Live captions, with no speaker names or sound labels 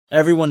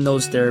Everyone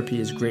knows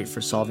therapy is great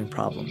for solving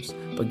problems,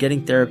 but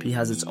getting therapy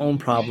has its own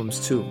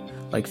problems too,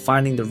 like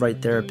finding the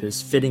right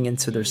therapist, fitting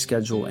into their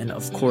schedule, and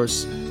of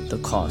course,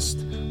 the cost.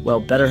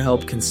 Well,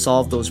 BetterHelp can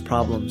solve those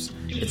problems.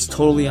 It's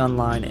totally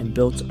online and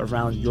built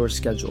around your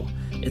schedule.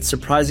 It's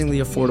surprisingly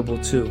affordable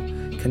too.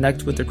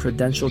 Connect with a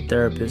credentialed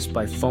therapist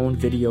by phone,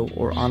 video,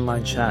 or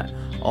online chat,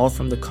 all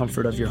from the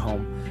comfort of your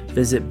home.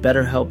 Visit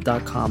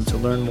BetterHelp.com to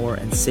learn more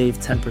and save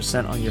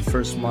 10% on your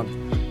first month.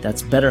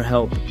 That's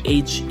BetterHelp,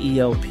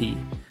 H-E-L-P.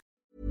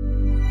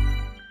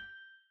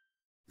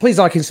 Please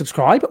like and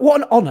subscribe.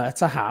 What an honour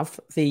to have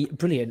the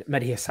brilliant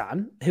Mehdi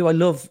Hasan, who I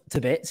love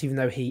to bits, even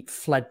though he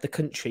fled the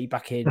country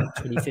back in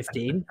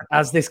 2015,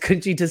 as this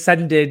country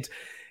descended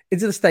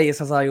into the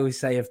status, as I always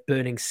say, of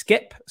burning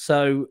skip.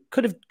 So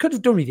could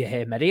have done with you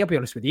here, Mehdi, I'll be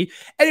honest with you.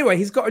 Anyway,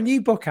 he's got a new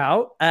book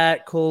out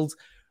called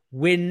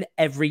Win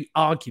Every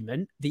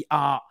Argument, The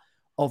Art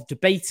of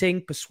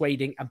Debating,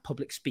 Persuading and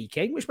Public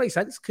Speaking, which makes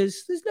sense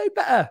because there's no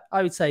better,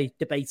 I would say,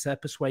 debater,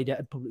 persuader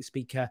and public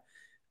speaker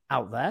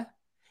out there.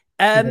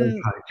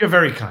 You're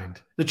very kind.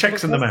 The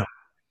check's in the mail.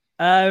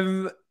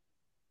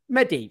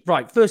 Mehdi,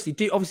 right. Firstly,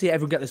 do obviously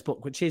everyone get this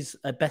book, which is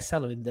a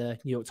bestseller in the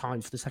New York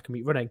Times for the second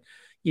week running.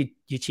 You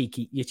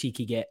cheeky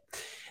git.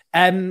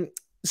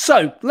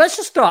 So let's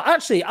just start.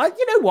 Actually,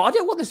 you know what? I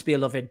don't want this to be a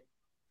loving.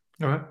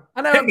 All right.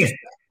 I know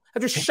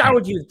I've just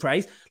showered you with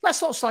praise. Let's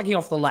start slagging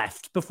off the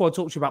left before I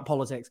talk to you about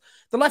politics.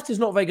 The left is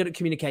not very good at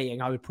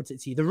communicating, I would put it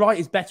to you. The right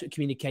is better at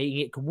communicating.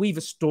 It can weave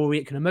a story.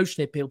 It can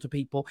emotionally appeal to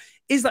people.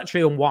 Is that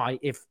true, and why?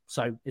 If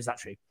so, is that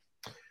true?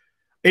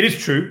 It is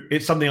true.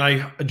 It's something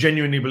I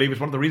genuinely believe. It's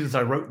one of the reasons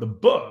I wrote the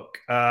book.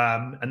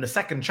 And the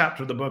second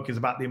chapter of the book is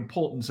about the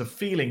importance of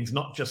feelings,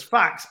 not just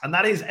facts. And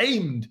that is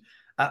aimed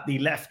at the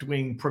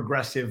left-wing,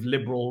 progressive,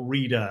 liberal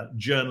reader,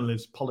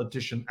 journalist,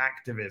 politician,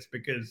 activist.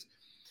 Because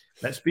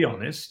let's be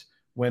honest,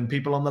 when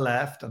people on the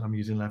left, and I'm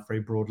using left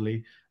very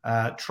broadly,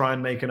 try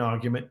and make an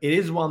argument, it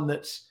is one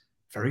that's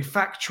very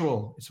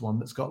factual. It's one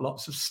that's got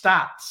lots of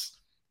stats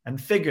and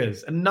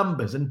figures and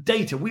numbers and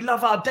data. We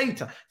love our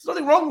data. There's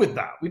nothing wrong with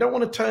that. We don't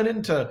want to turn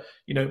into,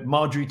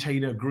 Marjorie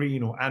Taylor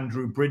Greene or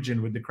Andrew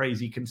Bridgen with the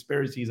crazy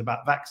conspiracies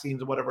about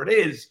vaccines or whatever it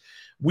is.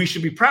 We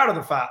should be proud of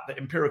the fact that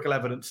empirical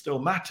evidence still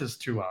matters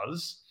to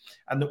us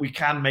and that we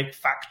can make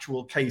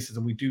factual cases,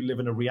 and we do live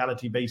in a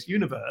reality-based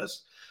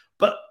universe.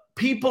 But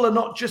people are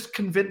not just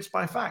convinced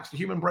by facts. The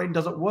human brain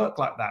doesn't work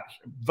like that.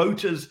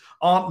 Voters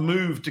aren't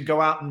moved to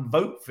go out and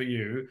vote for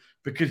you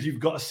because you've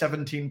got a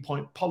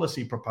 17-point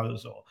policy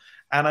proposal.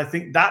 And I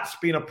think that's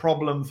been a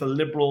problem for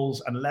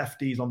liberals and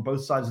lefties on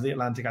both sides of the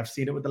Atlantic. I've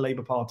seen it with the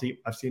Labour Party.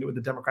 I've seen it with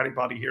the Democratic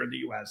Party here in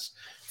the US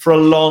for a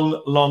long,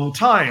 long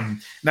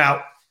time.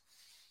 Now,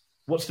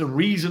 what's the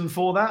reason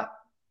for that?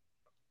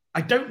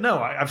 I don't know.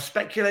 I've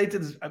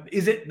speculated.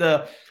 Is it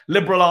the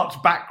liberal arts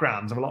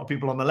backgrounds of a lot of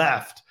people on the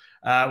left?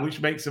 Which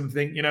makes them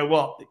think,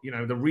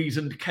 the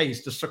reasoned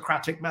case, the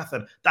Socratic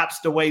method, that's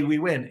the way we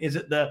win. Is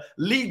it the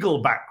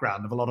legal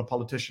background of a lot of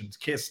politicians?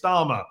 Keir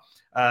Starmer,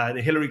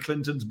 the Hillary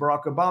Clintons,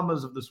 Barack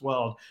Obamas of this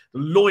world, the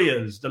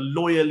lawyers, the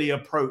lawyerly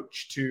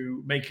approach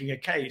to making a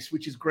case,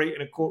 which is great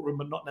in a courtroom,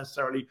 but not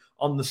necessarily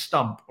on the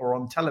stump or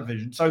on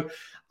television. So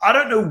I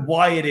don't know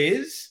why it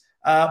is.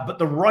 But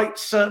the right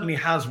certainly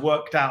has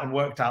worked out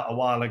a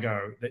while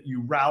ago that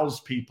you rouse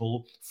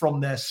people from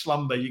their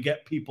slumber. You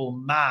get people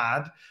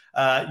mad.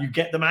 You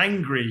get them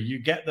angry. You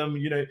get them,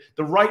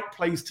 the right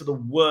plays to the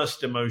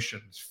worst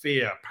emotions: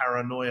 fear,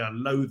 paranoia,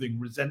 loathing,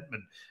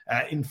 resentment,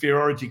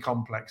 inferiority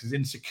complexes,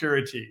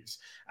 insecurities.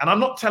 And I'm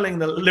not telling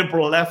the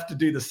liberal left to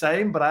do the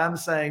same, but I am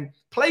saying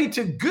play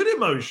to good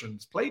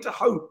emotions, play to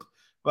hope,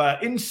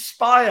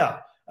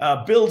 inspire,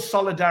 build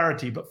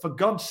solidarity. But for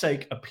God's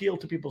sake, appeal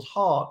to people's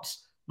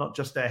hearts, not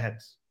just their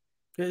heads.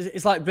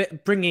 It's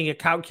like bringing a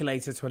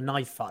calculator to a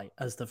knife fight,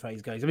 as the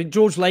phrase goes. I mean,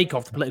 George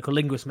Lakoff, the political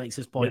linguist, makes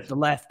this point.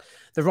 Yes.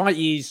 The right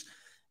use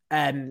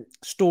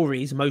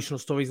stories, emotional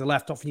stories. The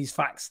left often use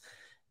facts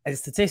and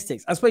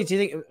statistics. I suppose, do you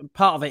think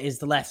part of it is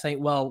the left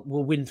saying, well,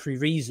 we'll win through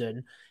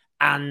reason,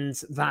 and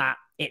that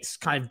it's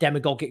kind of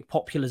demagogic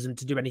populism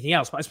to do anything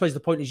else? But I suppose the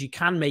point is you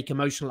can make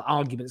emotional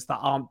arguments that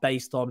aren't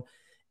based on,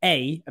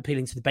 A,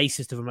 appealing to the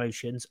basest of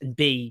emotions, and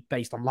B,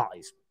 based on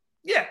lies.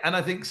 Yeah, and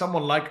I think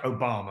someone like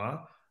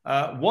Obama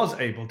was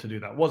able to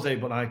do that,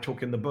 and I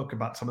talk in the book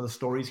about some of the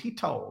stories he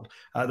told,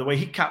 the way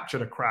he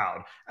captured a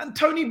crowd. And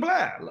Tony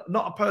Blair,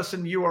 not a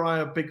person you or I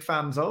are big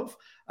fans of,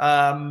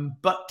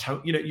 but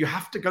you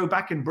have to go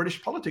back in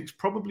British politics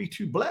probably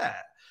to Blair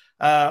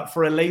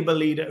for a Labour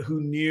leader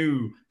who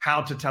knew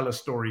how to tell a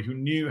story, who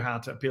knew how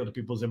to appeal to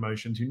people's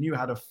emotions, who knew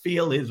how to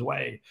feel his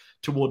way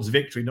towards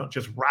victory, not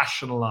just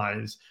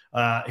rationalize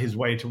his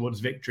way towards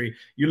victory.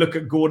 You look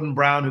at Gordon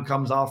Brown, who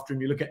comes after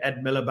him. You look at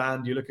Ed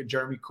Miliband. You look at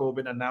Jeremy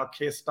Corbyn and now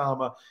Keir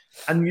Starmer.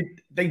 And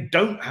they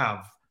don't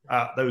have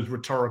those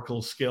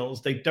rhetorical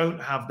skills. They don't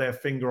have their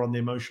finger on the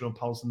emotional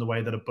pulse in the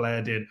way that a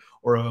Blair did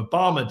or a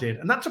Obama did.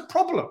 And that's a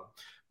problem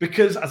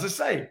because, as I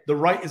say, the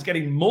right is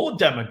getting more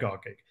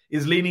demagogic,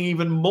 is leaning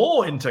even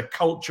more into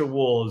culture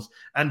wars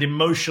and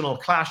emotional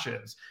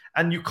clashes.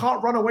 And you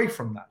can't run away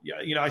from that.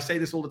 You know, I say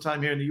this all the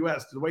time here in the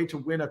US, the way to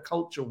win a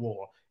culture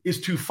war is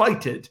to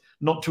fight it,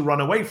 not to run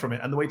away from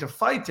it. And the way to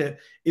fight it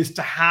is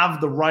to have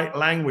the right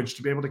language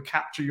to be able to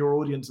capture your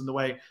audience in the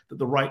way that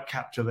the right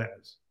capture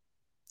theirs.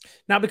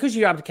 Now, because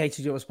you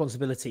abdicated your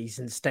responsibilities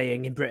in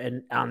staying in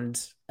Britain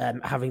and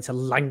having to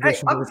languish...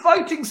 Hey, I'm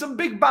fighting some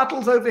big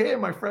battles over here,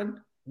 my friend.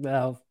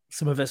 Well,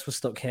 some of us were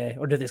stuck here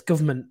under this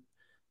government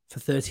for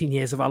 13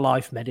 years of our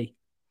life, Mehdi.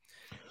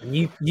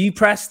 And you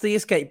pressed the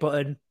escape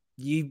button,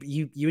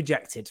 you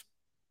ejected.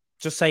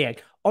 Just saying.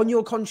 On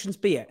your conscience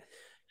be it.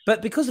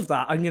 But because of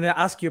that, I'm going to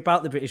ask you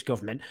about the British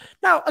government.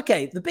 Now,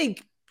 okay, the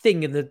big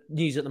thing in the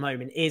news at the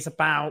moment is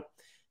about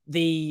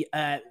the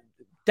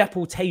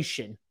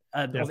deportation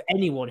of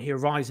anyone who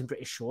arrives in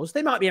British shores.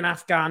 They might be an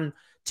Afghan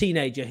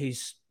teenager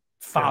whose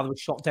father was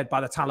shot dead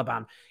by the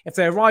Taliban. If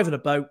they arrive on a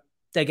boat,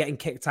 they're getting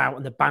kicked out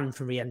and they're banned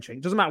from re-entering.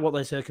 It doesn't matter what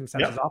their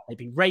circumstances are. They've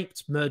been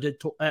raped,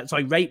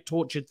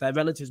 tortured, their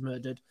relatives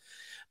murdered.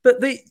 But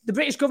the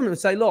British government would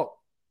say, look,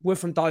 we're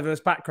from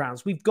diverse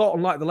backgrounds. We've got,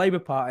 unlike the Labour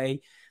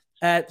Party,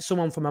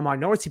 someone from a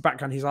minority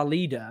background who's our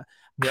leader.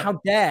 How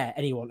dare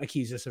anyone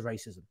accuse us of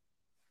racism?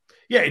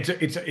 Yeah,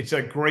 it's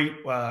a great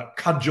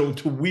cudgel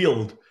to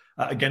wield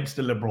against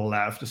the liberal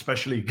left,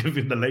 especially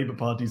given the Labour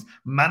Party's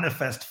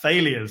manifest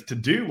failures to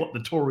do what the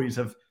Tories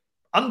have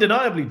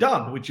undeniably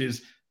done, which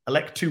is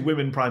elect 2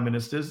 women prime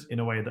ministers in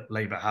a way that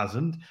Labour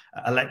hasn't,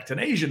 elect an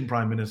Asian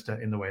prime minister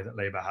in the way that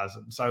Labour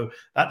hasn't. So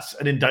that's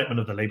an indictment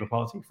of the Labour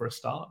Party for a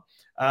start.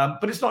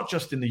 But it's not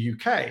just in the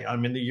UK.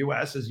 I'm in the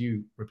US, as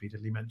you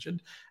repeatedly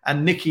mentioned.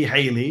 And Nikki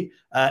Haley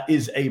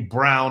is a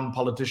brown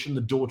politician,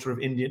 the daughter of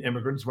Indian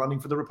immigrants running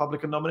for the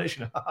Republican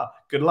nomination.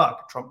 Good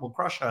luck. Trump will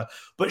crush her.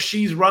 But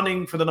she's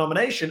running for the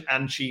nomination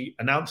and she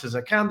announces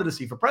her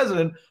candidacy for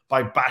president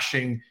by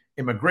bashing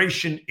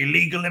immigration,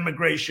 illegal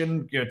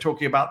immigration,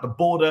 talking about the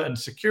border and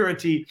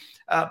security,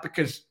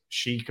 because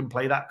she can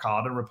play that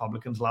card and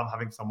Republicans love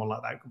having someone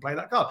like that who can play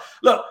that card.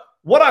 Look,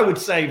 what I would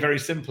say very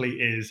simply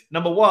is,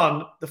 number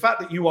one, the fact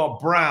that you are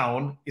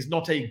brown is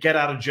not a get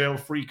out of jail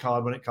free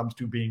card when it comes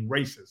to being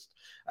racist.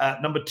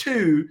 Number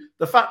two,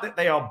 the fact that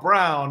they are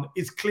brown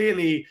is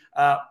clearly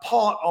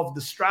part of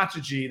the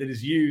strategy that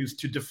is used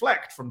to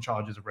deflect from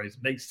charges of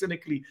racism. They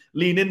cynically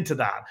lean into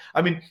that.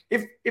 I mean,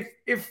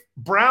 if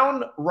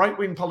brown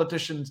right-wing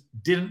politicians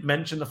didn't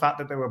mention the fact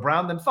that they were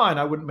brown, then fine,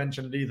 I wouldn't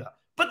mention it either.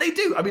 But they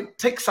do. I mean,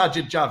 take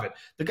Sajid Javid.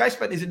 The guy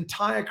spent his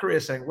entire career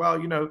saying, well,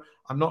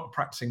 I'm not a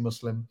practicing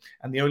Muslim,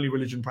 and the only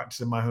religion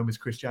practiced in my home is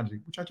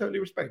Christianity, which I totally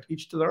respect,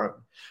 each to their own.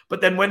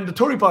 But then when the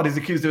Tory party is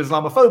accused of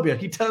Islamophobia,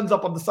 he turns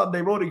up on the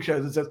Sunday morning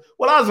shows and says,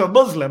 well, as a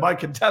Muslim, I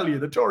can tell you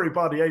the Tory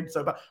party ain't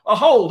so bad. Oh,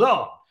 hold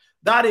on.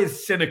 That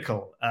is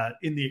cynical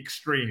in the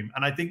extreme.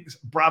 And I think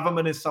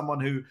Braverman is someone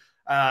who,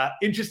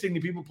 interestingly,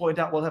 people point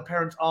out, well, her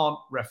parents aren't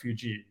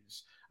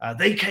refugees.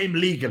 They came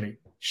legally.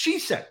 She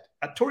said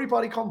at Tory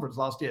party conference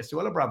last year,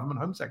 Suella Braverman,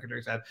 Home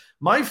Secretary, said,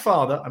 my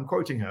father, I'm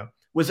quoting her,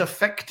 was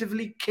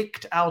effectively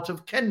kicked out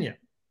of Kenya.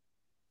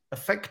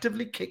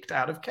 Effectively kicked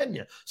out of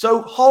Kenya.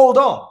 So hold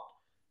on.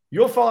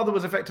 Your father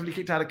was effectively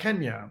kicked out of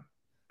Kenya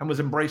and was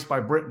embraced by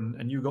Britain,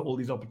 and you got all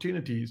these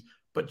opportunities,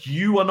 but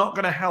you are not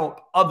going to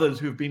help others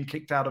who have been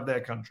kicked out of their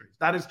countries.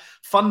 That is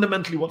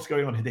fundamentally what's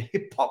going on here. The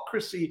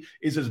hypocrisy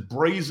is as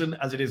brazen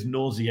as it is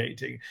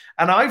nauseating.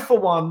 And I, for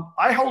one,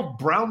 I hold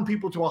brown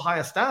people to a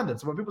higher standard.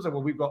 So when people say,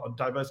 well, we've got a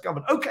diverse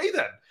government, okay,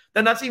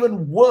 then that's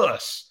even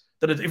worse.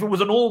 That if it was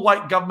an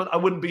all-white government, I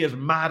wouldn't be as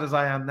mad as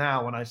I am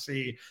now when I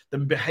see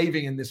them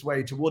behaving in this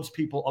way towards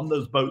people on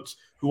those boats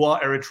who are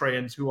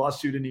Eritreans, who are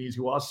Sudanese,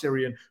 who are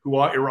Syrian, who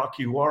are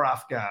Iraqi, who are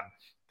Afghan.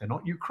 They're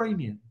not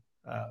Ukrainian,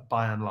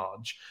 by and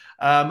large.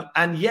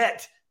 And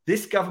yet,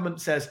 this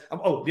government says,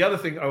 the other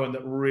thing, Owen,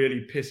 that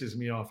really pisses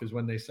me off is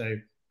when they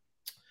say,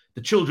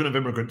 the children of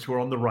immigrants who are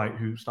on the right,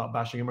 who start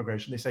bashing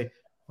immigration, they say,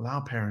 well,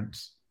 our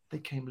parents, they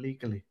came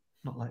legally.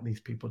 Not like these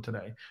people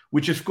today,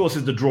 which of course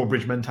is the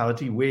drawbridge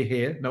mentality. We're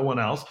here, no one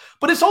else.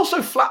 But it's also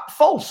flat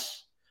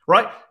false,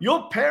 right?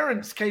 Your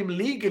parents came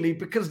legally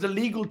because the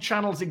legal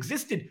channels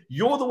existed.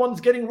 You're the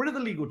ones getting rid of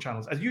the legal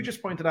channels. As you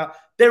just pointed out,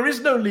 there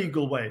is no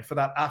legal way for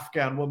that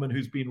Afghan woman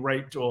who's been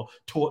raped or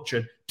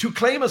tortured to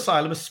claim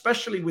asylum,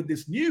 especially with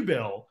this new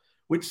bill,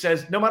 which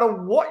says no matter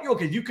what your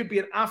case, you could be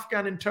an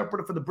Afghan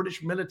interpreter for the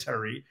British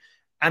military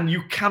and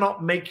you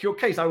cannot make your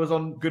case. I was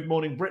on Good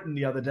Morning Britain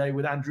the other day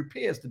with Andrew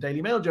Pierce, the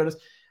Daily Mail journalist.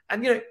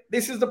 And,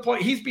 this is the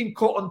point. He's been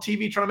caught on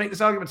TV trying to make this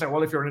argument, saying,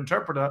 well, if you're an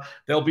interpreter,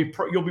 you'll be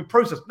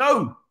processed.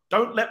 No,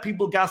 don't let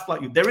people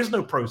gaslight you. There is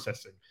no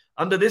processing.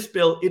 Under this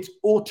bill, it's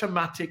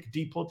automatic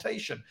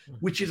deportation,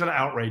 which is an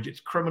outrage. It's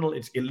criminal.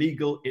 It's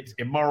illegal. It's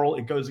immoral.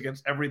 It goes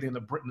against everything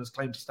that Britain has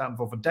claimed to stand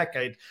for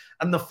decades.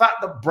 And the fact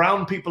that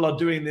brown people are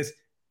doing this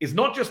is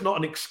not just not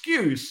an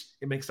excuse.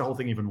 It makes the whole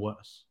thing even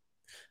worse.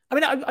 I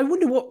mean, I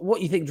wonder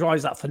what you think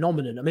drives that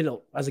phenomenon. I mean,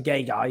 look, as a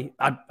gay guy,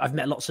 I've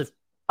met lots of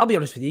I'll be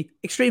honest with you,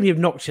 extremely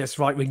obnoxious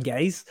right-wing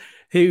gays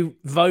who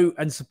vote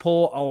and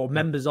support or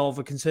members of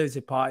a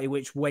Conservative Party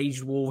which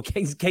waged war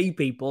against gay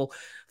people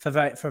for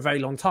a very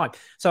long time.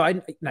 So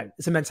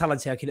it's a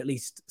mentality I can at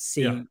least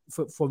see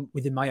from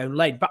within my own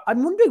lane. But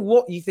I'm wondering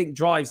what you think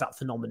drives that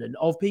phenomenon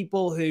of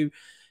people who,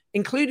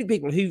 including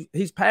people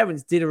whose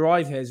parents did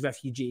arrive here as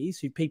refugees,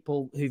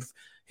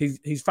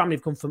 whose family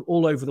have come from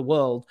all over the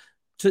world,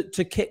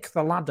 to kick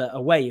the ladder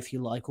away, if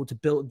you like, or to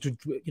build,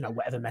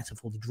 whatever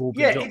metaphor, the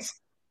drawbridge up.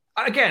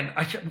 Again,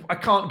 I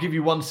can't give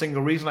you one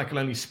single reason. I can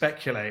only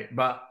speculate,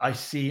 but I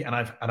see, and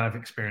I've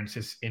experienced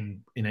this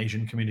in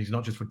Asian communities,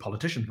 not just with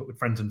politicians, but with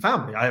friends and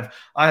family.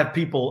 I have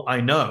people I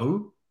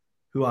know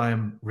who I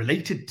am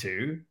related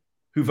to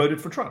who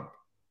voted for Trump.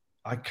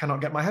 I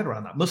cannot get my head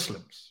around that.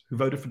 Muslims who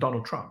voted for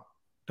Donald Trump,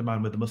 the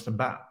man with the Muslim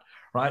ban,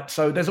 right?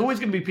 So there's always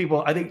going to be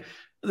people. I think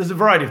there's a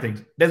variety of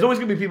things. There's always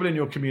going to be people in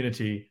your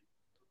community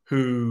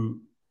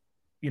who,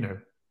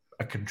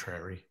 are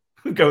contrary,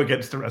 who go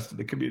against the rest of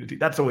the community.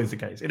 That's always the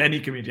case in any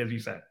community, as you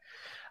said.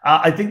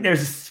 I think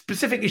there's a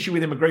specific issue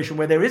with immigration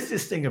where there is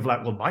this thing of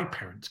like, well, my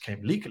parents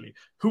came legally.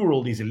 Who are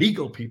all these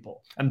illegal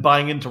people? And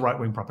buying into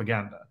right-wing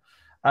propaganda.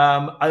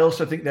 I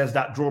also think there's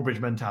that drawbridge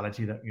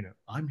mentality that,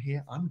 I'm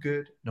here, I'm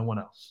good, no one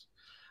else.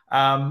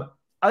 I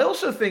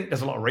also think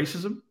there's a lot of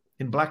racism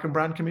in Black and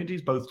brown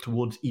communities, both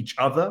towards each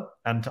other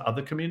and to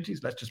other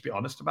communities. Let's just be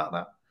honest about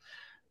that.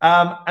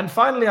 And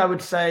finally, I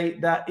would say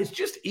that it's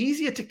just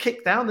easier to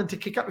kick down than to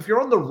kick up. If you're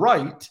on the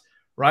right,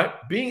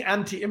 being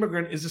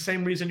anti-immigrant is the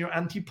same reason you're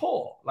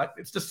anti-poor. Like,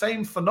 it's the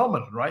same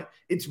phenomenon, right?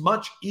 It's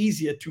much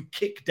easier to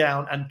kick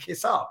down and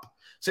kiss up.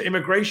 So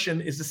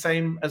immigration is the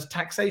same as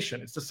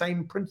taxation. It's the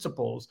same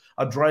principles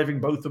are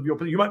driving both of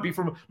you might be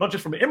from, not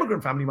just from an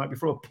immigrant family, you might be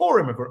from a poor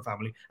immigrant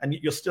family, and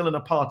you're still in a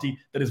party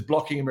that is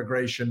blocking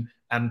immigration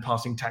and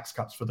passing tax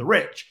cuts for the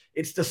rich.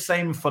 It's the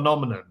same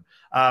phenomenon.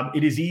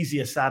 It is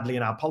easier, sadly,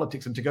 in our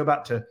politics. And to go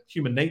back to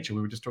human nature,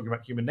 we were just talking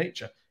about human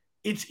nature.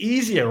 It's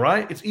easier,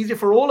 right? It's easier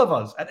for all of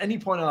us at any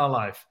point in our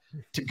life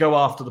to go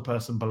after the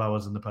person below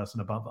us and the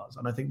person above us.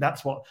 And I think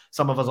that's what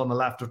some of us on the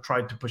left have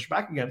tried to push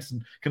back against.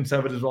 And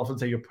conservatives often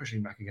say you're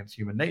pushing back against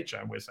human nature.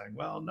 And we're saying,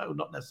 well, no,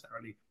 not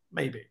necessarily.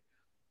 Maybe.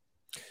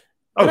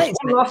 One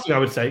last thing I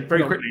would say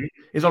very quickly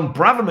is on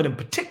Braverman in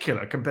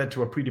particular, compared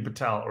to a Priti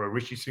Patel or a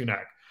Rishi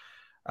Sunak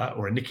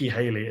or a Nikki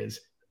Haley is,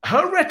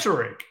 her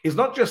rhetoric is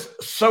not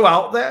just so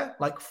out there,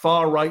 like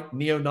far-right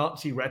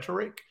neo-Nazi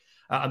rhetoric.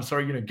 I'm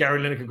sorry, Gary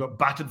Lineker got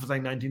battered for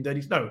saying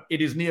 1930s. No, it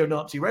is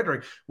neo-Nazi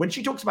rhetoric. When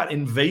she talks about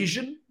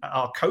invasion at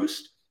our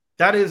coast,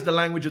 that is the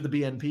language of the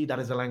BNP. That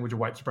is the language of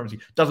white supremacy.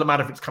 Doesn't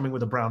matter if it's coming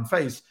with a brown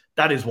face.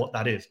 That is what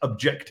that is,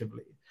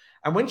 objectively.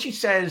 And when she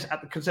says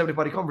at the Conservative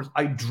Party conference,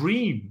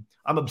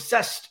 I'm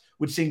obsessed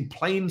with seeing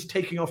planes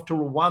taking off to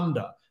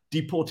Rwanda,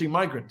 deporting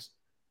migrants.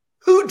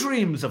 Who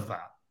dreams of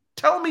that?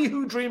 Tell me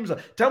who dreams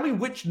of. Tell me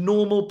which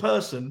normal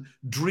person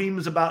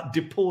dreams about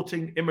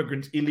deporting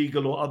immigrants,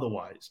 illegal or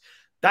otherwise.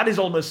 That is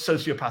almost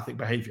sociopathic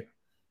behavior.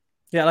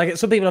 Yeah, like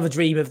some people have a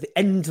dream of the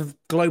end of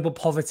global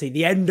poverty,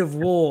 the end of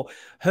war.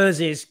 Hers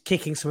is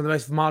kicking some of the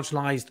most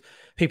marginalised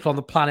people on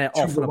the planet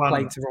off on a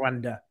plane to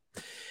Rwanda.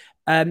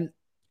 When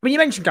you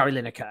mentioned Gary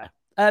Lineker,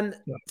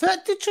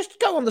 just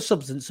go on the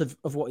substance of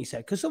what he said,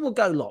 because some will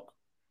go, look,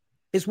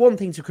 it's one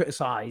thing to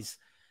criticise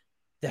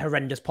the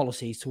horrendous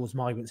policies towards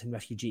migrants and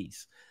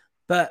refugees.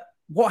 But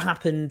what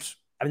happened,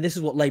 this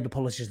is what Labour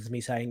politicians to me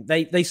saying,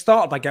 they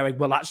started by going,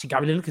 well, actually,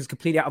 Gary Lineker's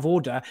completely out of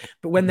order.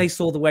 But when they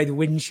saw the way the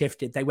wind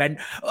shifted, they went,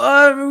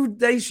 oh,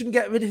 they shouldn't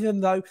get rid of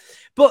him, though.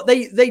 But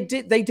they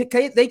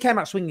came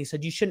out swinging and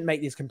said, you shouldn't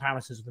make these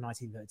comparisons with the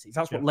 1930s.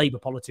 That's what Labour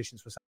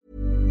politicians were saying.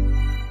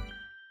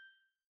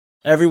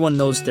 Everyone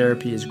knows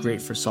therapy is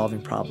great for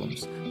solving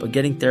problems, but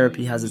getting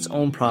therapy has its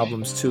own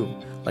problems too,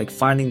 like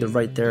finding the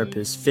right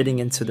therapist, fitting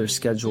into their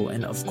schedule,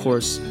 and of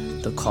course,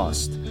 the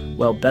cost.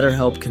 Well,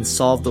 BetterHelp can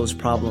solve those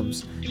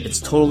problems. It's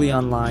totally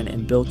online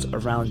and built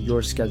around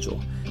your schedule.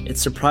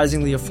 It's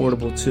surprisingly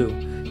affordable too.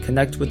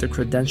 Connect with a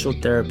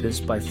credentialed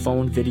therapist by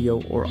phone,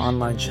 video, or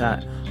online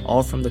chat,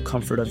 all from the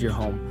comfort of your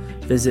home.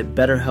 Visit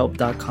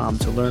BetterHelp.com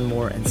to learn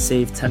more and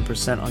save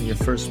 10% on your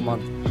first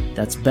month.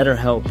 That's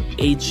BetterHelp,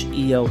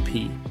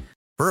 H-E-L-P.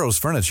 Burrow's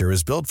furniture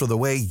is built for the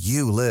way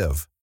you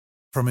live.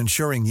 From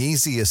ensuring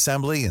easy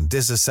assembly and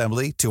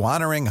disassembly to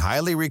honoring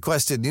highly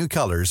requested new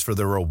colors for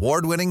their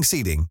award-winning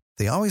seating,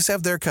 they always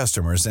have their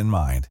customers in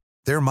mind.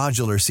 Their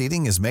modular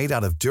seating is made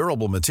out of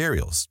durable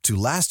materials to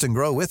last and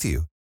grow with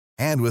you.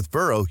 And with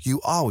Burrow,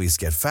 you always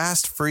get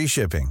fast, free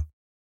shipping.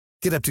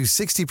 Get up to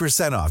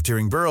 60% off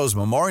during Burrow's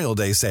Memorial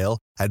Day sale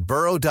at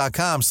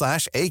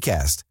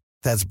burrow.com/ACAST.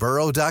 That's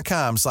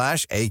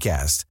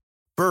burrow.com/ACAST.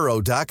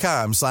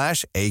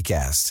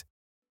 burrow.com/ACAST.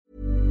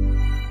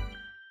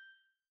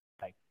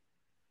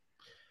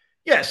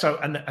 Yeah, so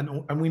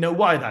and we know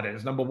why that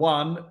is. Number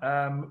one,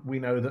 we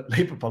know that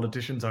Labour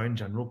politicians are in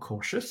general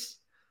cautious.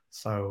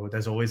 So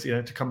there's always,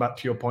 to come back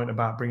to your point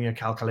about bringing a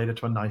calculator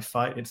to a knife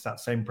fight, it's that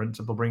same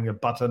principle, bringing a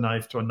butter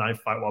knife to a knife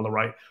fight while the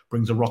right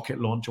brings a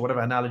rocket launch, or whatever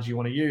analogy you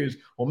want to use,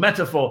 or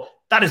metaphor.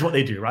 That is what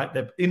they do, right?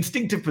 Their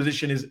instinctive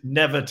position is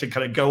never to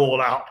kind of go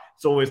all out,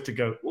 It's always to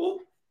go,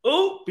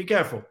 be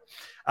careful.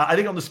 I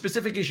think on the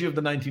specific issue of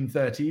the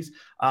 1930s,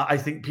 I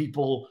think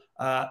people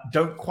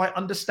don't quite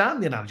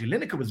understand the analogy.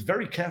 Lineker was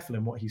very careful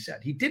in what he said.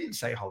 He didn't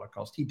say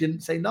Holocaust. He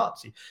didn't say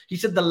Nazi. He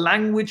said the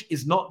language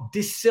is not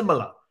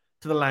dissimilar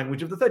to the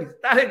language of the 30s.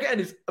 That, again,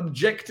 is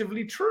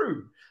objectively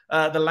true.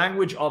 The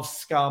language of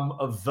scum,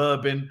 of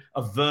vermin,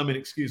 of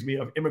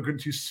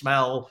immigrants who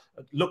smell,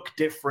 look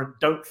different,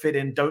 don't fit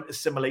in, don't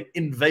assimilate,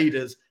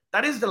 invaders.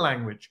 That is the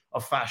language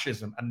of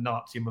fascism and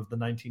Nazism of the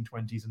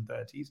 1920s and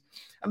 30s.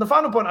 And the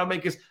final point I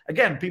make is,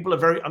 again, people are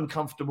very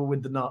uncomfortable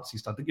with the Nazi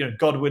stuff.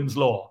 Godwin's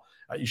law.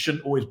 You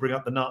shouldn't always bring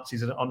up the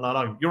Nazis in an online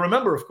argument. You'll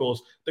remember, of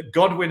course, that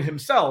Godwin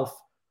himself,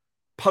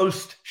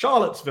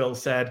 post-Charlottesville,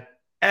 said,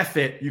 F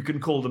it, you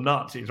can call them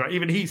Nazis, right?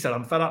 Even he said,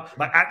 I'm fed up.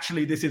 Like,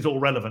 actually, this is all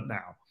relevant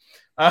now.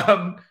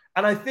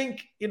 And I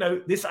think,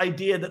 this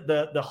idea that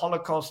the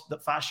Holocaust,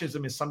 that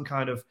fascism is some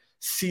kind of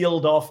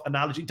sealed off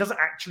analogy, doesn't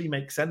actually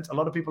make sense. A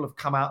lot of people have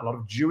come out, a lot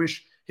of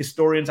Jewish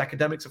historians,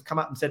 academics have come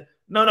out and said,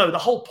 no, the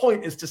whole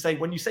point is to say,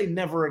 when you say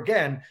never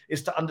again,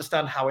 is to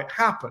understand how it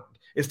happened,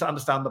 is to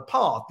understand the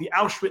path. The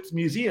Auschwitz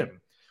Museum,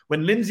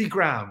 when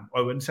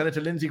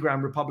Senator Lindsey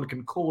Graham,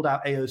 Republican, called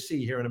out AOC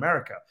here in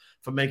America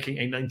for making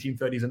a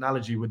 1930s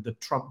analogy with the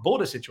Trump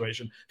border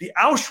situation, the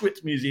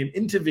Auschwitz Museum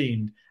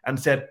intervened and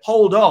said,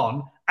 hold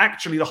on,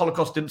 actually the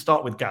Holocaust didn't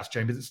start with gas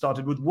chambers, it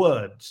started with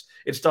words.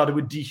 It started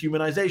with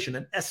dehumanization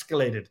and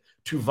escalated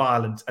to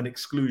violence and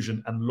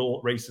exclusion and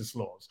racist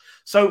laws.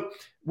 So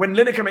when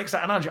Lineker makes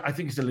that analogy, I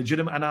think it's a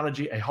legitimate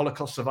analogy. A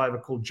Holocaust survivor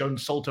called Joan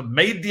Salter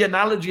made the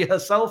analogy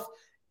herself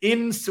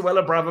in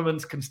Suella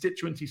Braverman's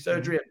constituency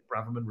surgery.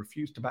 Braverman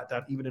refused to back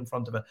down even in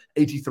front of an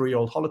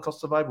 83-year-old Holocaust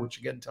survivor, which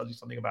again tells you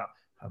something about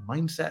her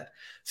mindset.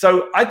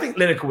 So I think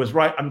Lineker was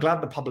right. I'm glad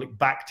the public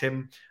backed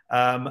him.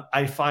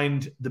 I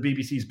find the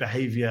BBC's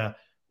behavior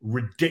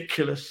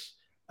ridiculous,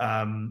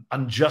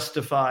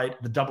 unjustified.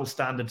 The double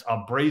standards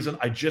are brazen.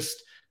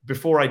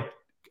 Before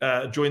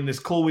I joined this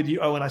call with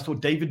you, Owen, I saw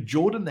David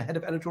Jordan, the head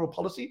of editorial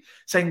policy,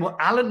 saying, well,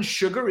 Alan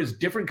Sugar is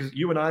different, because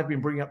you and I have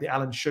been bringing up the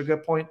Alan Sugar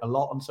point a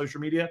lot on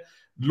social media.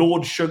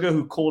 Lord Sugar,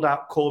 who called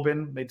out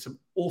Corbyn, made some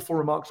awful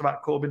remarks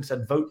about Corbyn,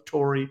 said vote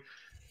Tory.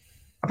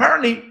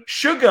 Apparently,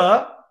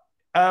 Sugar,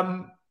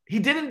 he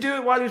didn't do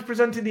it while he was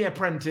presenting The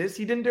Apprentice.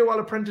 He didn't do it while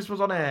Apprentice was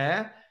on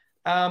air.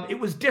 It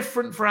was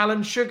different for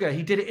Alan Sugar.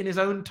 He did it in his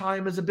own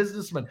time as a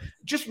businessman.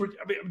 Just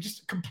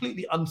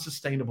completely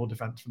unsustainable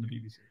defense from the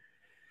BBC.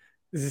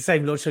 It's the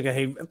same Lord Sugar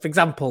who, for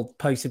example,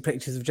 posted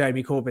pictures of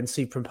Jeremy Corbyn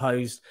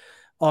superimposed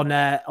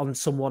on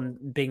someone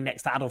being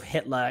next to Adolf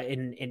Hitler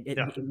in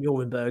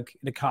Nuremberg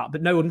in a car,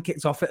 but no one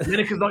kicks off it.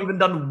 Lineker's not even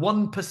done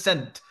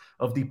 1%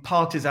 of the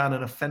partisan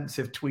and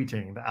offensive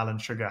tweeting that Alan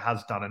Sugar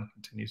has done and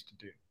continues to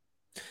do.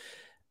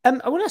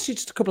 I want to ask you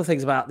just a couple of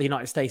things about the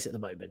United States at the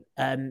moment.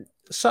 At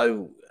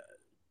the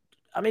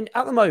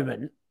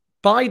moment,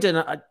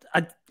 Biden,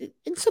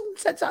 in some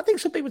sense, I think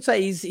some people would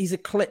say he's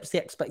eclipsed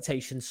the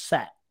expectations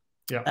set.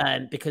 Yeah.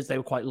 Because they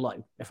were quite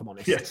low, if I'm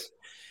honest. Yes.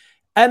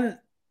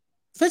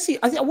 Firstly,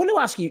 I want to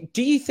ask you,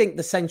 do you think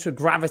the center of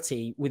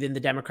gravity within the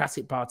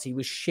Democratic Party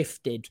was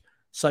shifted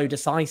so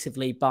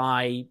decisively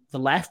by the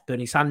left?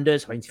 Bernie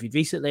Sanders, who I interviewed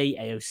recently,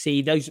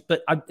 AOC,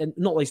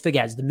 not those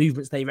figureheads, the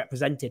movements they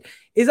represented.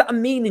 Is that a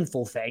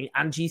meaningful thing?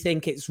 And do you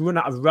think it's run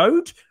out of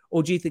road,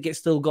 or do you think it's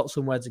still got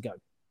somewhere to go?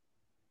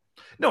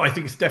 No, I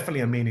think it's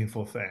definitely a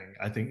meaningful thing.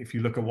 I think if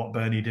you look at what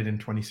Bernie did in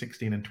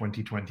 2016 and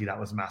 2020, that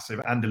was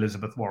massive. And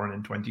Elizabeth Warren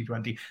in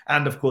 2020.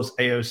 And of course,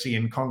 AOC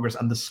in Congress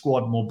and the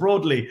squad more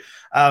broadly.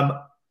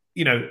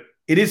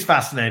 It is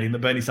fascinating that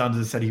Bernie Sanders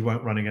has said he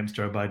won't run against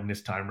Joe Biden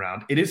this time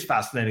round. It is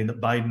fascinating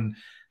that Biden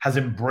has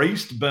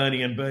embraced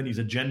Bernie and Bernie's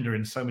agenda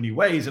in so many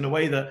ways, in a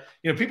way that,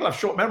 people have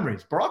short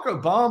memories. Barack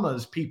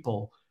Obama's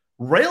people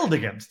railed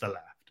against the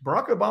left.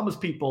 Barack Obama's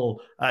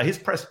people, his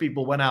press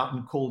people went out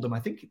and called him, I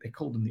think they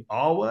called him the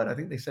R word. I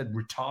think they said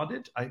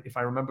retarded, if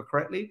I remember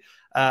correctly.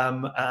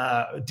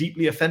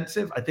 Deeply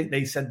offensive. I think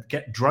they said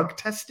get drug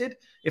tested,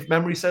 if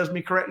memory serves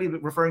me correctly,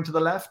 referring to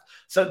the left.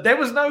 So there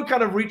was no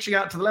kind of reaching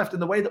out to the left in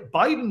the way that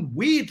Biden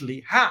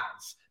weirdly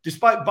has,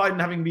 despite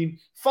Biden having been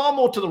far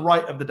more to the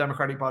right of the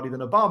Democratic Party than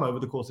Obama over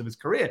the course of his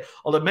career.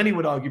 Although many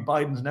would argue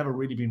Biden's never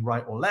really been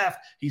right or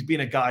left. He's been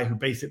a guy who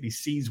basically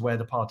sees where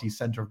the party's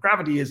center of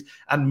gravity is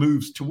and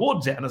moves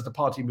towards it. And as the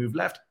party moved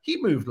left,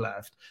 he moved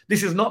left.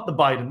 This is not the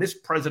Biden. This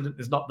president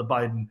is not the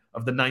Biden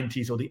of the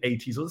 90s or the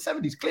 80s or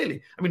the 70s,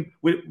 clearly. I mean,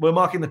 we're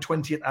marking the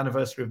 20th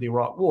anniversary of the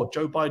Iraq War.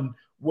 Joe Biden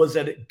was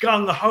a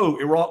gung-ho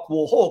Iraq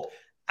War hawk.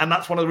 And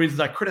that's one of the reasons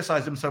I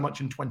criticized him so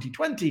much in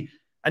 2020.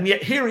 And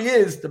yet here he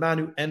is, the man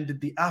who ended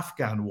the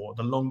Afghan war,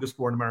 the longest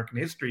war in American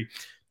history,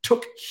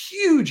 took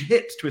huge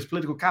hits to his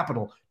political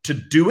capital to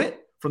do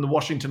it from the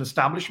Washington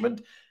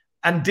establishment,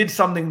 and did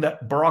something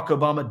that Barack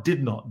Obama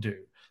did not do.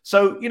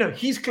 So,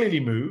 he's clearly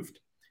moved.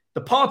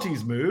 The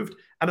party's moved.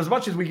 And as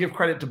much as we give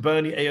credit to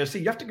Bernie,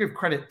 AOC, you have to give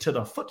credit to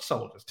the foot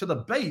soldiers, to the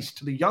base,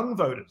 to the young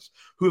voters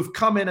who have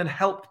come in and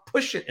helped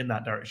push it in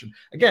that direction.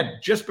 Again,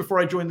 just before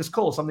I joined this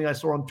call, something I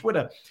saw on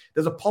Twitter,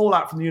 there's a poll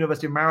out from the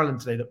University of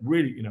Maryland today that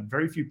really,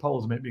 very few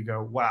polls make me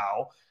go,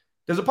 wow.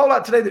 There's a poll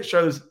out today that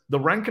shows the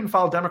rank and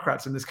file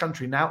Democrats in this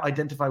country now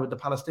identify with the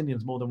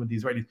Palestinians more than with the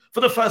Israelis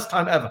for the first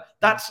time ever.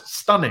 That's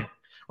stunning,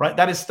 right?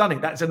 That is stunning.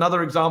 That's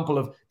another example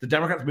of the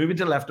Democrats moving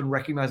to the left and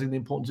recognizing the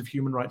importance of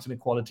human rights and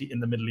equality in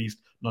the Middle East,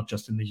 not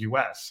just in the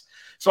US.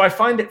 So I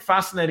find it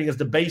fascinating as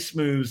the base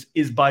moves.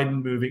 Is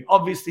Biden moving?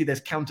 Obviously,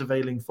 there's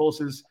countervailing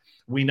forces.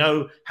 We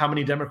know how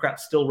many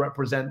Democrats still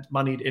represent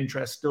moneyed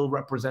interests, still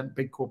represent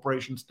big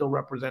corporations, still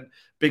represent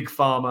big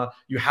pharma.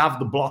 You have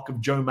the block of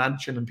Joe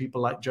Manchin and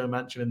people like Joe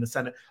Manchin in the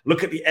Senate.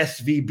 Look at the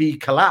SVB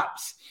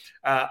collapse.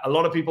 A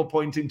lot of people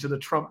pointing to the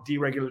Trump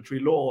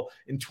deregulatory law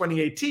in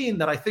 2018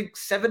 that I think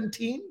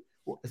 17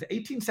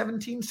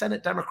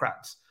 Senate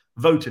Democrats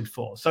voted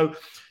for. So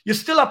you're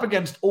still up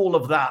against all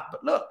of that.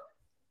 But look,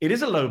 it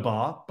is a low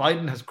bar.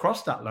 Biden has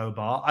crossed that low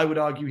bar. I would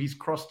argue he's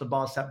crossed the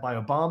bar set by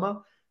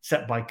Obama,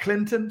 set by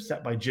Clinton,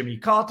 set by Jimmy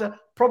Carter,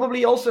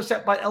 probably also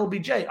set by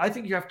LBJ. I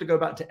think you have to go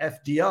back to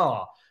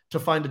FDR to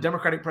find a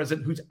Democratic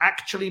president who's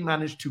actually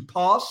managed to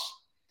pass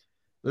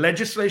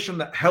legislation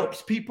that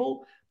helps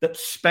people, that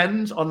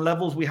spends on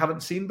levels we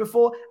haven't seen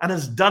before, and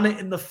has done it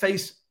in the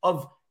face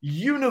of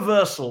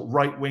universal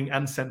right-wing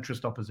and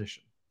centrist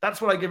opposition. That's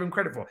what I give him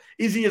credit for.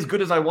 Is he as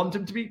good as I want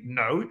him to be?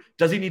 No.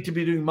 Does he need to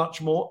be doing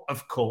much more?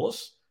 Of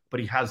course. But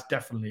he has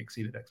definitely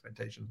exceeded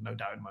expectations, no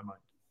doubt in my mind.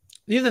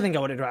 The other thing I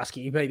wanted to ask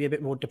you, maybe a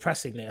bit more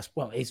depressingly,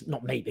 well, it's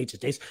not maybe, it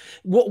just is.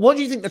 What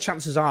do you think the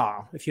chances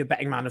are, if you're a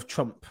betting man, of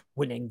Trump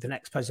winning the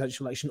next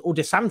presidential election, or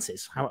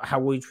DeSantis? How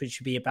worried we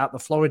should be about the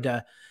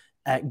Florida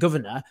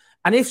governor?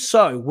 And if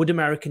so, would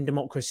American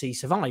democracy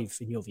survive,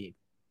 in your view?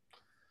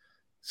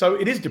 So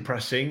it is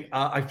depressing.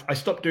 I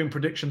stopped doing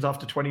predictions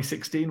after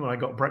 2016 when I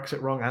got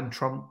Brexit wrong and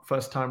Trump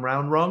first time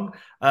round wrong.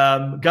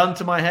 Gun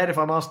to my head, if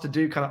I'm asked to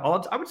do kind of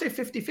odds, I would say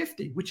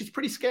 50-50, which is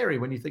pretty scary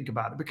when you think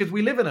about it, because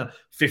we live in a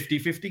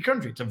 50-50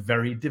 country. It's a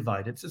very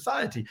divided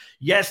society.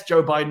 Yes,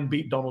 Joe Biden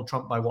beat Donald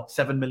Trump by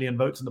 7 million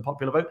votes in the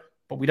popular vote,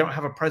 but we don't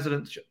have a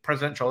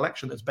presidential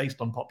election that's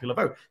based on popular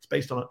vote. It's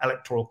based on an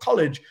electoral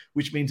college,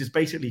 which means it's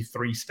basically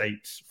 3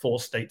 states, 4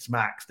 states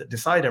max that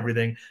decide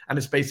everything. And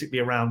it's basically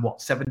around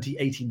 70,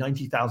 80,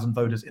 90,000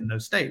 voters in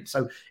those states.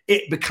 So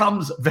it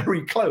becomes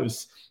very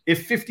close.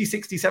 If 50,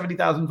 60,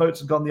 70,000 votes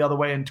had gone the other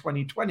way in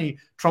 2020,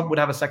 Trump would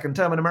have a second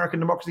term and American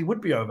democracy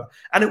would be over.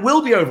 And it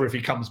will be over if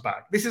he comes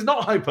back. This is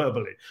not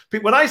hyperbole.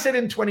 When I said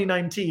in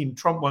 2019,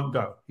 Trump won't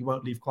go, he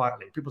won't leave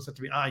quietly. People said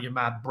to me, you're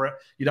mad, Brit.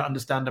 You don't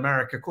understand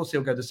America. Of course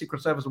he'll go. The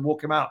Secret Service will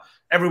walk him out.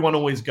 Everyone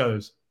always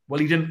goes. Well,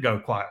 he didn't go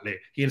quietly.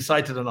 He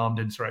incited an armed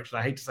insurrection.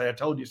 I hate to say I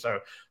told you so.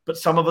 But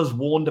some of us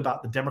warned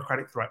about the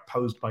democratic threat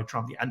posed by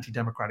Trump, the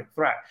anti-democratic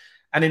threat.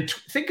 And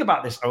think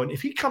about this, Owen.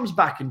 If he comes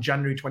back in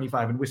January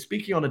 25, and we're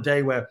speaking on a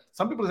day where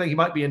some people are saying he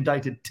might be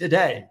indicted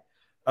today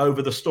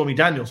over the Stormy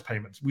Daniels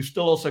payments. We've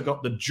still also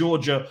got the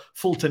Georgia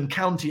Fulton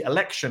County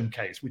election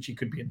case, which he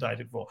could be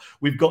indicted for.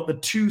 We've got the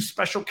 2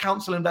 special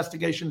counsel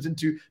investigations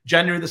into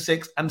January the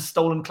 6th and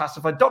stolen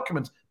classified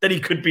documents that he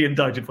could be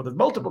indicted for. There's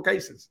multiple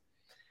cases.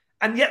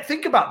 And yet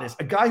think about this.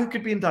 A guy who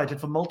could be indicted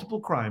for multiple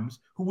crimes,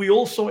 who we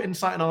all saw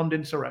incite an armed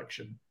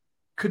insurrection,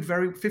 has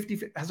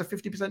a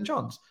 50%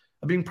 chance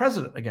of being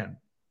president again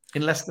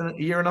in less than a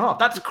year and a half.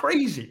 That's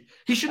crazy.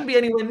 He shouldn't be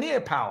anywhere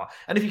near power.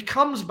 And if he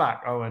comes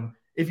back, Owen,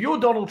 if you're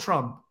Donald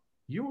Trump,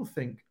 you will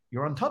think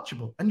you're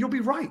untouchable. And you'll be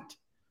right.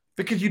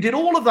 Because you did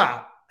all of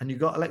that and you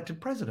got elected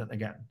president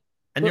again.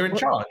 And you're in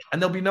charge.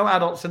 And there'll be no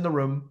adults in the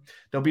room.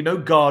 There'll be no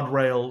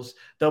guardrails.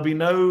 There'll be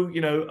no,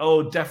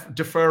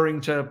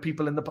 deferring to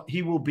people in the...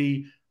 He will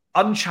be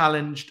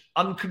unchallenged,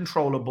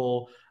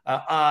 uncontrollable,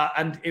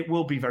 and it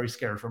will be very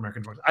scary for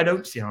American democracy. I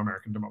don't see how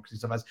American democracy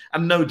survives.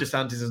 And no,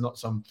 DeSantis is not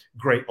some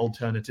great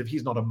alternative.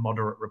 He's not a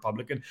moderate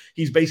Republican.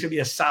 He's basically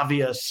a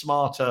savvier,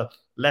 smarter,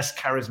 less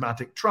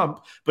charismatic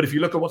Trump. But if you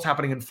look at what's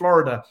happening in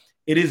Florida,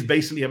 it is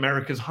basically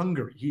America's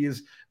Hungary. He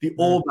is the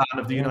Orban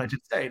of the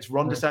United States.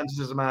 Ron DeSantis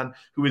is a man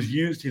who has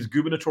used his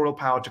gubernatorial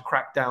power to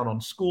crack down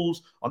on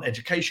schools, on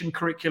education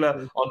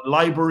curricula, on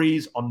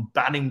libraries, on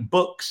banning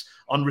books,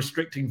 on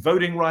restricting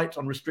voting rights,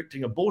 on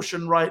restricting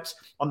abortion rights,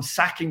 on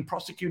sacking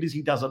prosecutors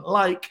he doesn't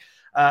like.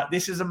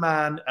 This is a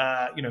man,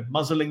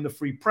 muzzling the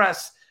free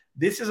press.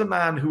 This is a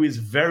man who is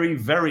very,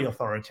 very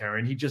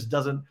authoritarian. He just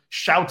doesn't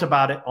shout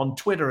about it on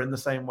Twitter in the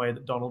same way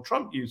that Donald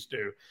Trump used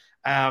to.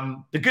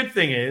 The good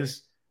thing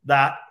is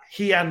that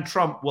he and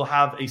Trump will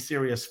have a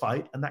serious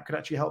fight, and that could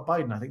actually help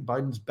Biden. I think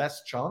Biden's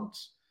best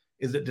chance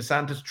is that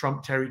DeSantis,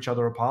 Trump tear each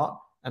other apart,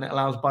 and it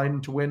allows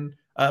Biden to win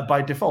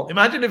by default.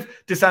 Imagine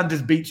if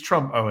DeSantis beats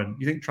Trump, Owen.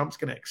 You think Trump's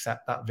going to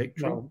accept that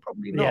victory? No,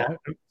 probably not.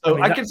 Yeah.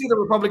 So I can see the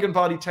Republican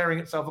Party tearing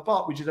itself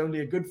apart, which is only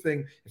a good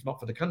thing. If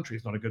not for the country,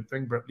 it's not a good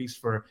thing, but at least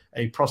for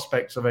a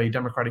prospects of a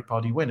Democratic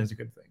Party win is a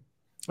good thing.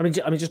 I mean,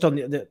 just on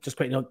just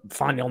quickly,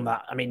 finally on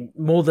that. I mean,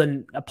 more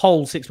than a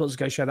poll 6 months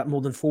ago showed that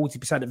more than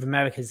 40% of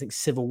Americans think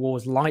civil war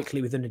is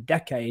likely within a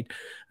decade.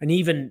 And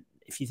even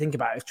if you think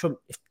about it, if Trump,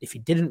 if he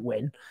didn't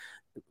win,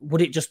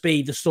 would it just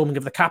be the storming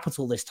of the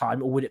Capitol this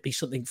time, or would it be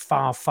something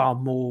far, far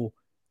more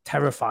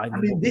terrifying? I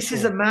mean, this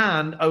is a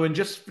man, and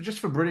just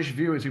for British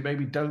viewers who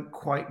maybe don't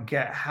quite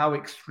get how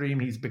extreme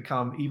he's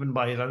become, even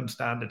by his own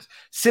standards,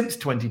 since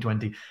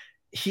 2020.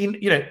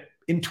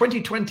 in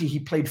 2020, he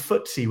played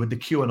footsie with the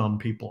QAnon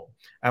people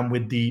and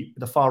with the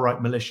far-right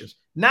militias.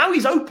 Now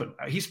he's open.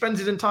 He spends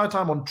his entire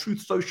time on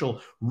Truth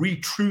Social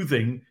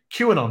retruthing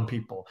QAnon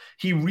people.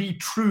 He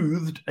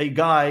retruthed a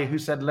guy who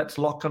said, let's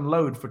lock and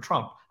load for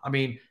Trump. I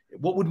mean,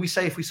 what would we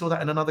say if we saw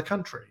that in another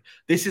country?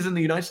 This is in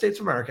the United States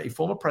of America, a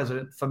former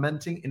president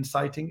fomenting,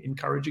 inciting,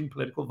 encouraging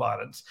political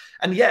violence.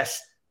 And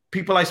yes,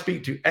 people I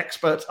speak to,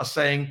 experts, are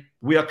saying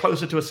we are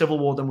closer to a civil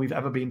war than we've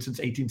ever been since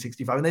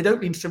 1865. And they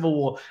don't mean civil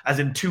war as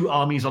in two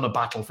armies on a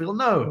battlefield.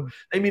 No,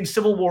 they mean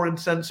civil war in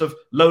the sense of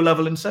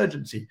low-level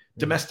insurgency,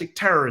 domestic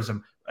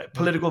terrorism,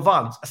 political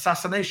violence,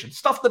 assassination,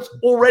 stuff that's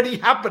already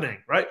happening,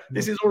 right?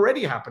 This is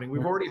already happening.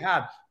 We've already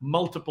had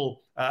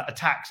multiple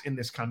attacks in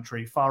this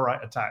country,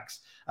 far-right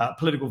attacks,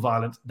 political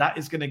violence. That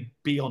is going to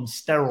be on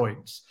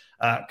steroids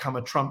come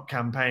a Trump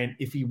campaign.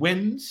 If he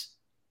wins,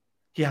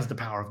 he has the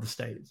power of the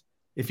state.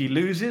 If he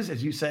loses,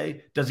 as you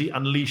say, does he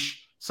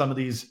unleash some of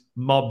these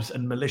mobs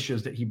and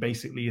militias that he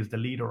basically is the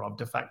leader of,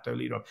 de facto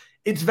leader of?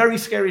 It's very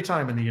scary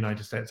time in the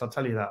United States. I'll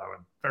tell you that,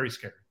 Owen. Very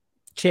scary.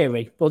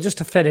 Cheery. Well, just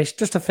to finish,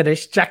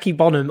 Jackie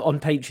Bonham on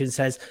Patreon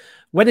says,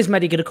 when is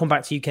Mehdi going to come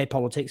back to UK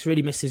politics?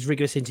 Really miss his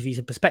rigorous interviews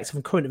and perspective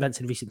on current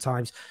events in recent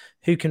times.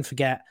 Who can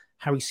forget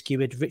Harry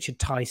Skeward, Richard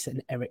Tice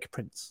and Eric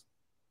Prince?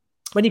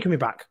 When are you coming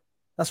back?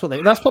 That's what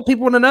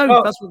people want to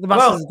know. That's what the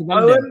masses are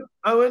demanding.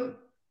 Owen,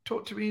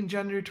 talk to me in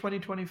January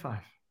 2025.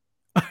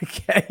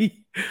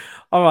 Okay.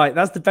 All right.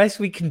 That's the best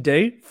we can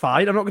do.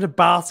 Fine. I'm not going to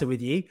barter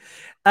with you.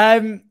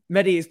 Mehdi,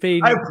 it's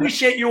been... I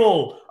appreciate you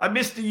all. I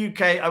missed the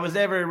UK. I was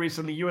there very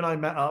recently. You and I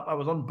met up. I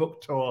was on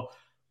book tour.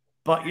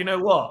 But you know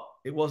what?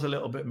 It was a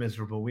little bit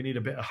miserable. We need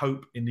a bit of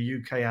hope in the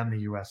UK and the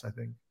US, I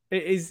think.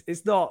 It is.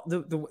 It's not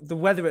the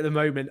weather at the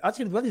moment.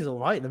 Actually, the weather's all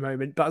right at the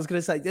moment. But I was going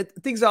to say,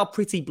 things are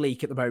pretty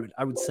bleak at the moment,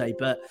 I would say.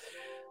 But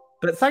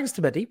thanks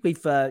to Mehdi,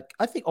 we've, I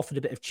think, offered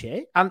a bit of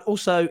cheer. And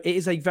also, it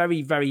is a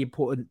very, very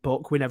important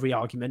book, Win Every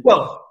Argument.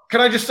 Well, can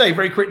I just say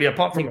very quickly,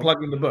 apart from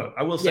plugging the book,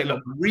 I will say,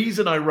 look, the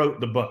reason I wrote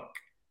the book,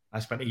 I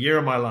spent a year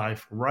of my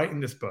life writing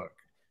this book,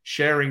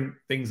 sharing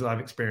things that I've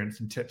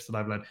experienced and tips that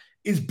I've learned,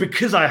 is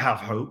because I have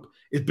hope,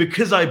 is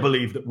because I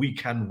believe that we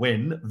can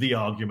win the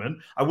argument.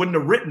 I wouldn't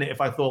have written it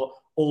if I thought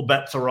all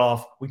bets are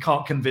off, we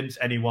can't convince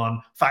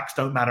anyone, facts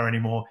don't matter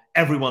anymore,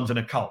 everyone's in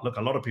a cult. Look,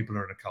 a lot of people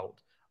are in a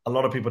cult. A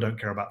lot of people don't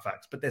care about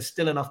facts, but there's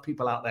still enough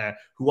people out there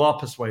who are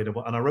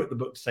persuadable. And I wrote the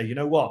book to say, you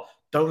know what?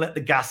 Don't let the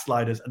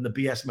gaslighters and the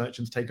BS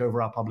merchants take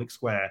over our public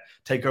square,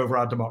 take over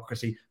our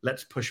democracy.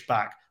 Let's push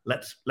back.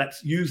 Let's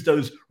use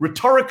those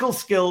rhetorical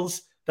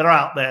skills that are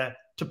out there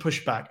to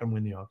push back and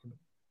win the argument.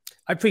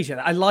 I appreciate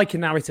that. I like a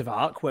narrative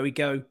arc where we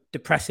go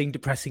depressing,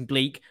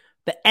 bleak.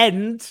 The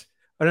end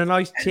on a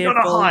nice cheerful... End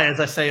on a high, as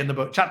I say in the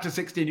book. Chapter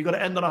 16, you've got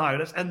to end on a high.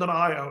 Let's end on a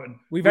high,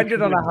 Owen. We've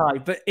ended on a high,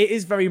 but it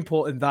is very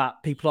important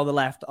that people on the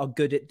left are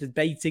good at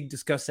debating,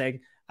 discussing,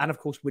 and of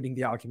course, winning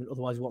the argument.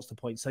 Otherwise, what's the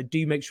point? So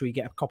do make sure you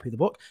get a copy of the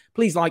book.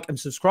 Please like and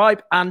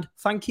subscribe. And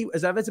thank you,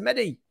 as ever, to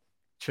Mehdi.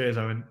 Cheers,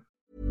 Owen.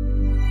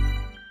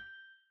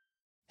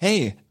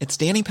 Hey, it's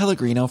Danny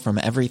Pellegrino from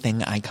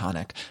Everything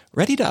Iconic.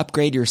 Ready to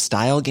upgrade your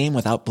style game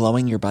without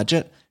blowing your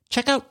budget?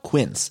 Check out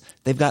Quince.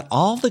 They've got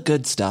all the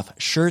good stuff,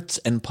 shirts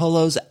and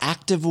polos,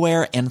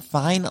 activewear, and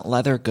fine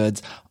leather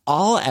goods,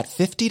 all at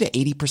 50 to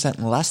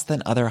 80% less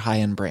than other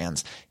high-end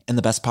brands. And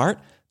the best part?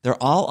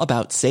 They're all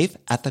about safe,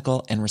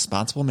 ethical, and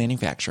responsible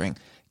manufacturing.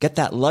 Get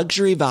that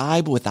luxury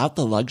vibe without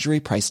the luxury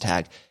price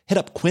tag. Hit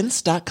up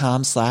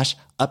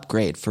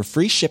quince.com/upgrade for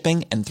free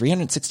shipping and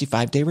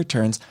 365-day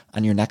returns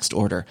on your next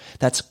order.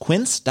 That's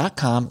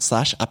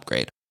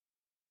quince.com/upgrade.